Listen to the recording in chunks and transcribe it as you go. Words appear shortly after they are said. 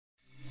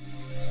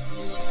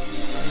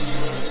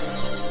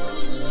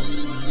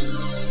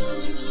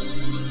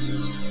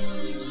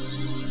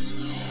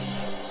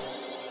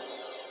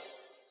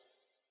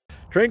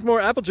Drink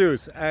more apple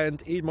juice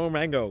and eat more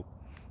mango.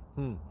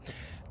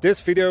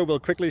 This video will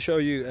quickly show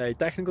you a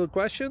technical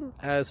question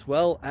as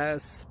well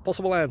as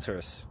possible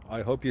answers.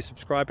 I hope you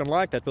subscribe and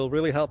like, that will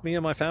really help me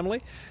and my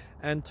family.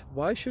 And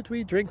why should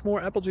we drink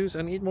more apple juice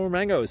and eat more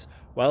mangoes?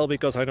 Well,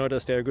 because I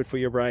noticed they're good for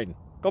your brain.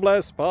 God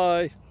bless,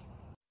 bye!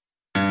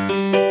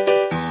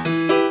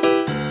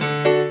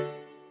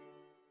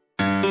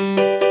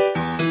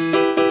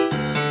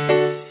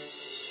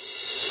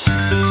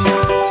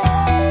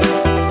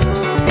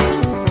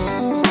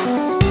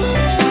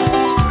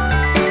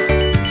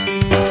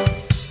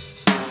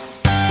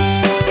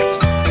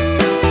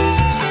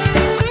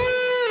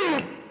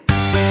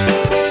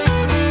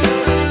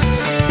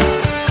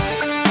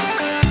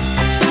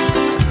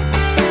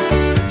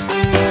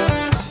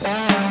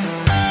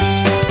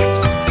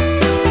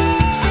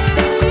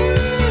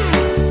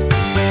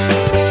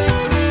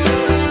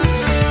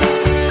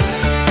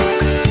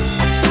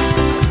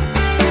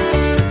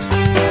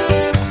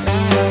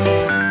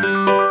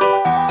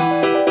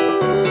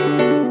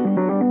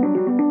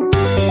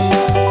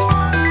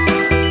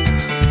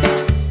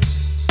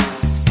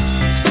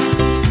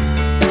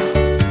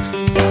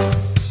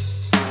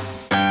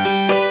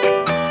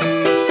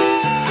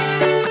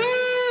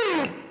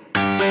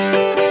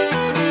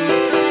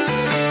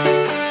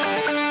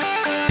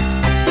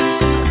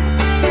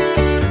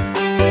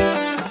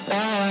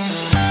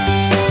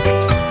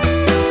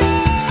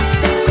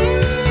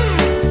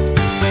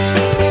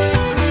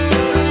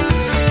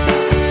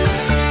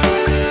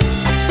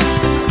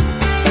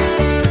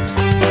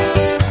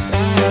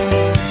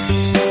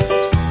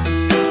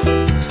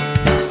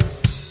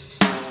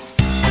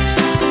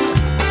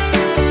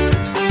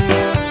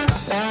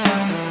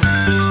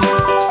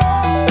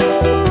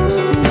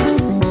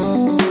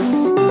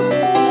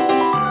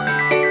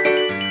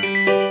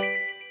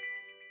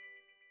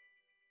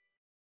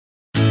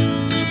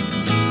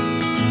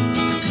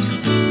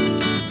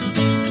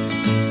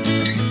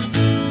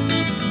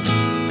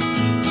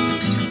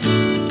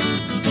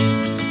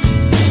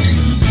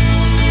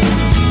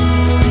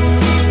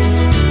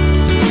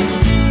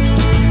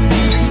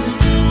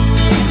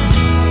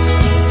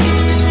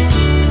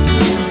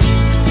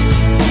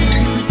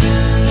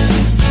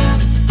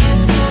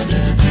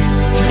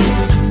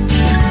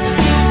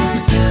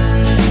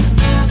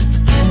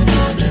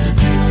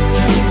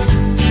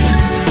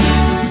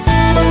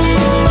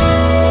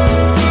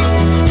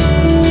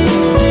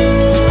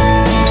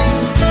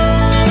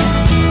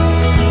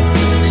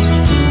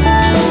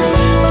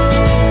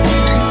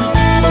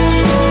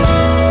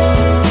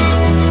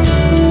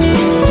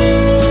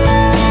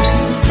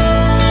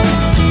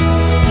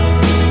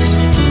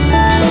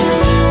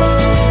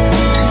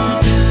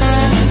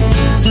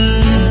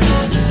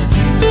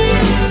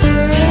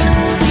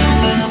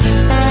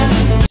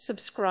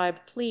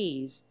 Subscribe,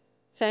 please.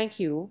 Thank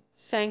you.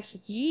 Thank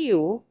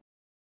you.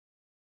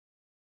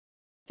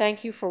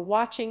 Thank you for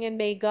watching, and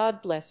may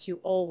God bless you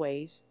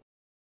always.